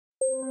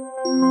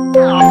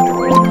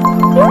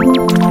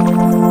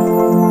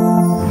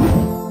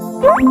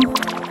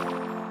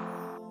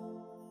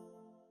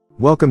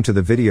Welcome to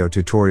the video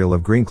tutorial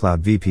of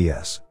GreenCloud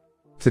VPS.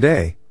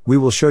 Today, we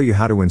will show you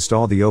how to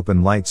install the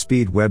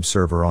OpenLiteSpeed web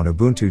server on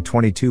Ubuntu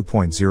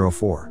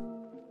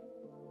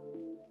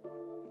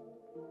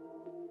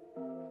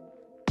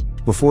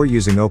 22.04. Before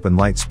using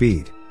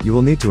OpenLiteSpeed, you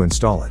will need to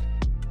install it.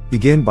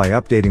 Begin by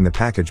updating the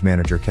package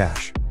manager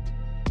cache.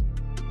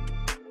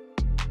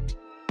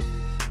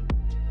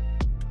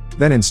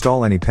 Then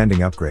install any pending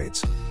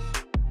upgrades.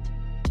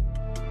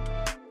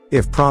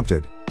 If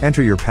prompted,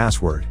 enter your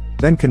password,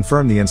 then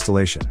confirm the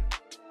installation.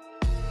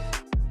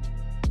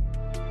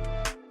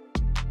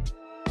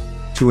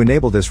 To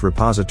enable this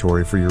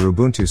repository for your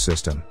Ubuntu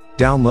system,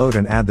 download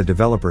and add the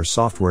developer's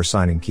software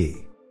signing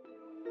key.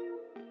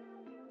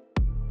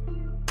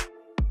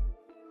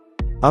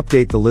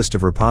 Update the list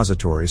of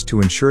repositories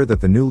to ensure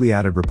that the newly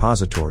added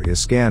repository is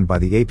scanned by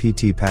the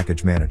apt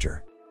package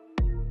manager.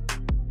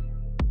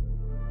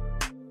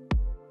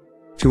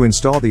 To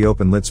install the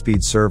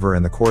OpenLiteSpeed server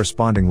and the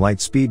corresponding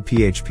LiteSpeed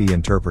PHP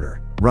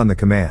interpreter, run the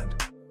command.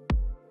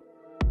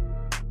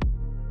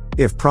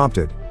 If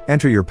prompted,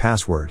 enter your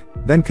password,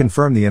 then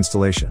confirm the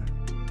installation.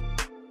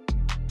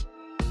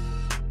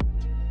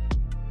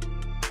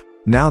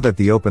 Now that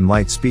the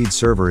OpenLiteSpeed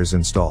server is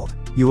installed,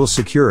 you will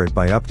secure it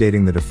by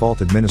updating the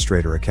default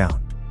administrator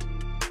account.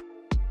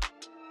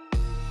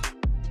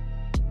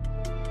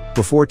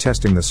 Before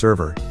testing the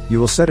server, you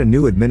will set a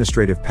new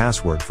administrative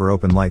password for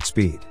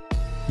OpenLiteSpeed.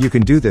 You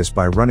can do this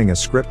by running a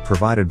script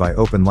provided by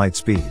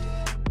OpenLiteSpeed.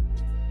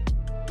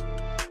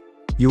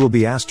 You will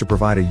be asked to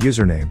provide a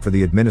username for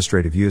the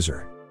administrative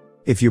user.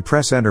 If you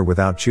press enter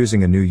without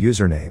choosing a new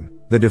username,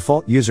 the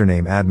default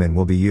username admin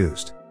will be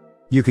used.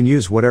 You can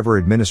use whatever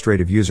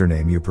administrative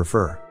username you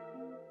prefer.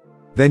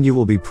 Then you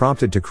will be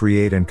prompted to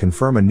create and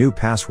confirm a new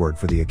password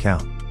for the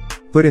account.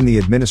 Put in the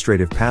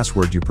administrative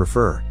password you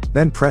prefer,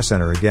 then press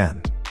enter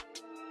again.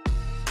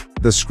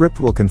 The script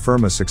will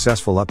confirm a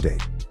successful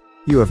update.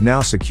 You have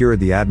now secured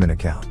the admin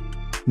account.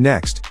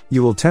 Next,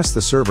 you will test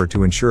the server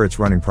to ensure it's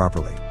running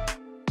properly.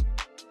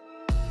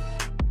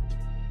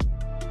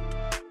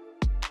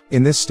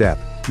 In this step,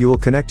 you will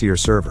connect to your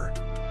server.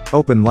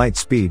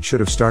 OpenLiteSpeed should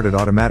have started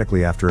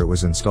automatically after it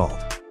was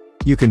installed.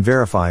 You can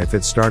verify if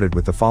it started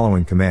with the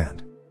following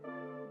command.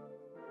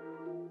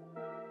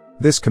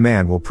 This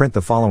command will print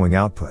the following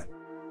output.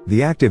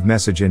 The active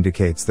message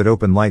indicates that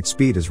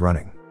OpenLiteSpeed is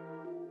running.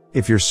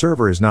 If your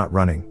server is not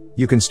running,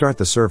 you can start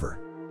the server.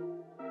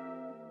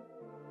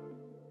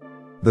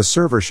 The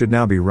server should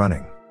now be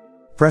running.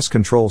 Press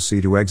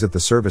Ctrl+C to exit the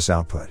service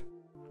output.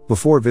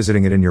 Before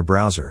visiting it in your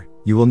browser,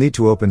 you will need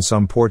to open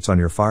some ports on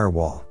your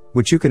firewall,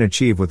 which you can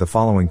achieve with the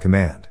following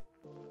command.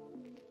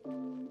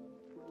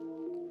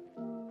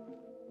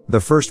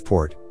 The first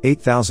port,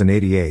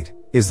 8088,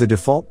 is the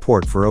default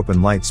port for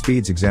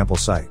OpenLiteSpeed's example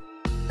site.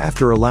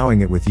 After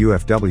allowing it with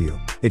UFW,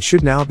 it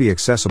should now be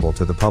accessible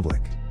to the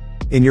public.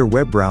 In your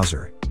web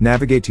browser,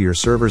 navigate to your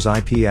server's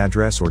IP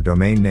address or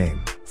domain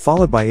name,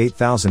 followed by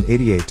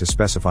 8088 to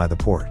specify the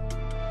port.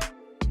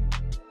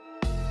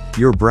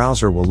 Your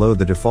browser will load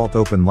the default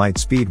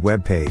OpenLiteSpeed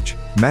web page,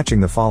 matching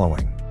the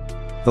following.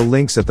 The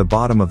links at the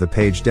bottom of the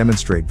page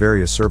demonstrate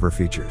various server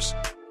features.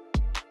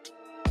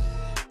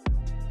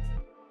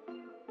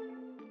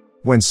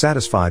 When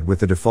satisfied with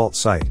the default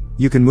site,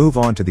 you can move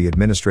on to the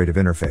administrative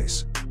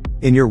interface.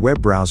 In your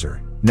web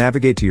browser,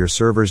 navigate to your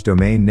server's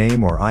domain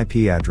name or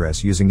IP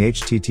address using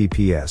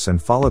HTTPS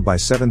and followed by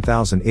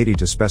 7080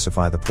 to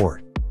specify the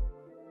port.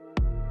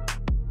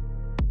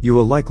 You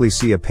will likely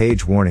see a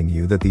page warning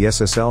you that the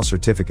SSL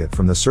certificate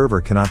from the server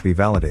cannot be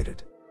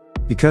validated.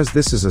 Because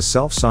this is a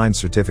self-signed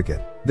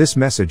certificate, this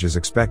message is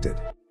expected.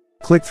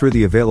 Click through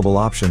the available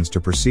options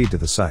to proceed to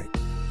the site.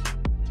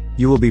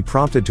 You will be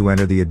prompted to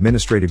enter the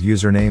administrative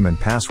username and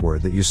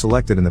password that you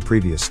selected in the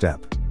previous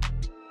step.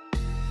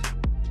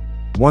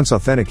 Once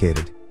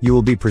authenticated, you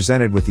will be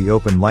presented with the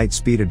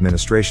OpenLiteSpeed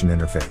administration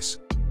interface.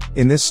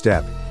 In this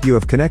step, you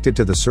have connected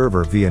to the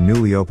server via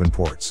newly opened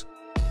ports.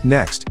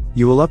 Next,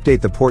 you will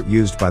update the port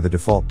used by the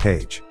default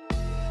page.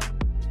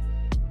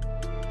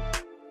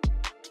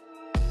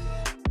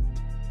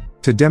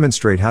 To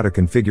demonstrate how to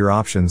configure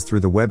options through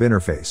the web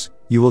interface,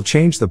 you will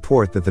change the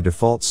port that the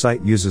default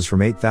site uses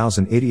from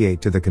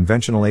 8088 to the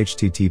conventional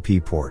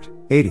HTTP port,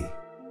 80.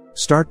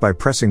 Start by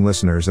pressing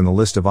listeners in the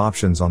list of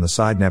options on the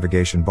side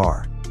navigation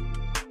bar.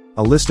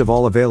 A list of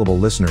all available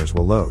listeners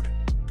will load.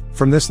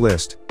 From this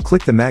list,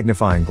 click the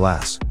magnifying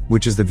glass,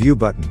 which is the view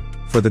button,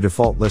 for the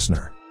default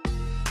listener.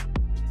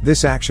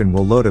 This action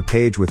will load a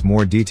page with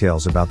more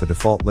details about the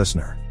default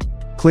listener.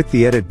 Click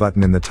the edit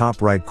button in the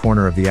top right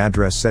corner of the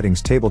address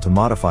settings table to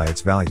modify its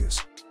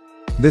values.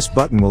 This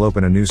button will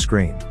open a new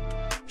screen.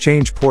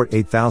 Change port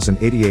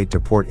 8088 to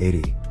port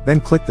 80, then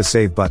click the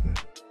save button.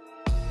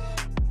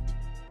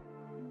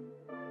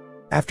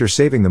 After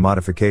saving the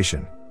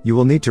modification, you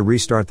will need to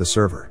restart the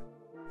server.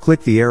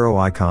 Click the arrow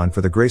icon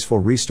for the graceful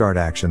restart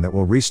action that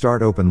will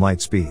restart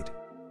OpenLiteSpeed.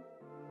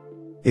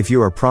 If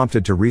you are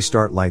prompted to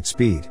restart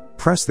LiteSpeed,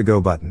 press the Go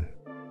button.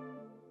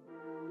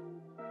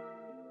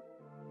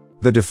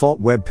 The default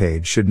web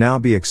page should now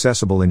be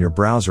accessible in your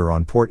browser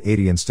on port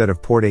 80 instead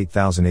of port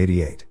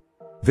 8088.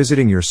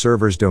 Visiting your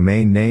server's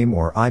domain name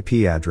or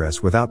IP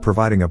address without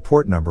providing a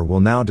port number will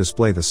now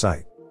display the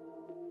site.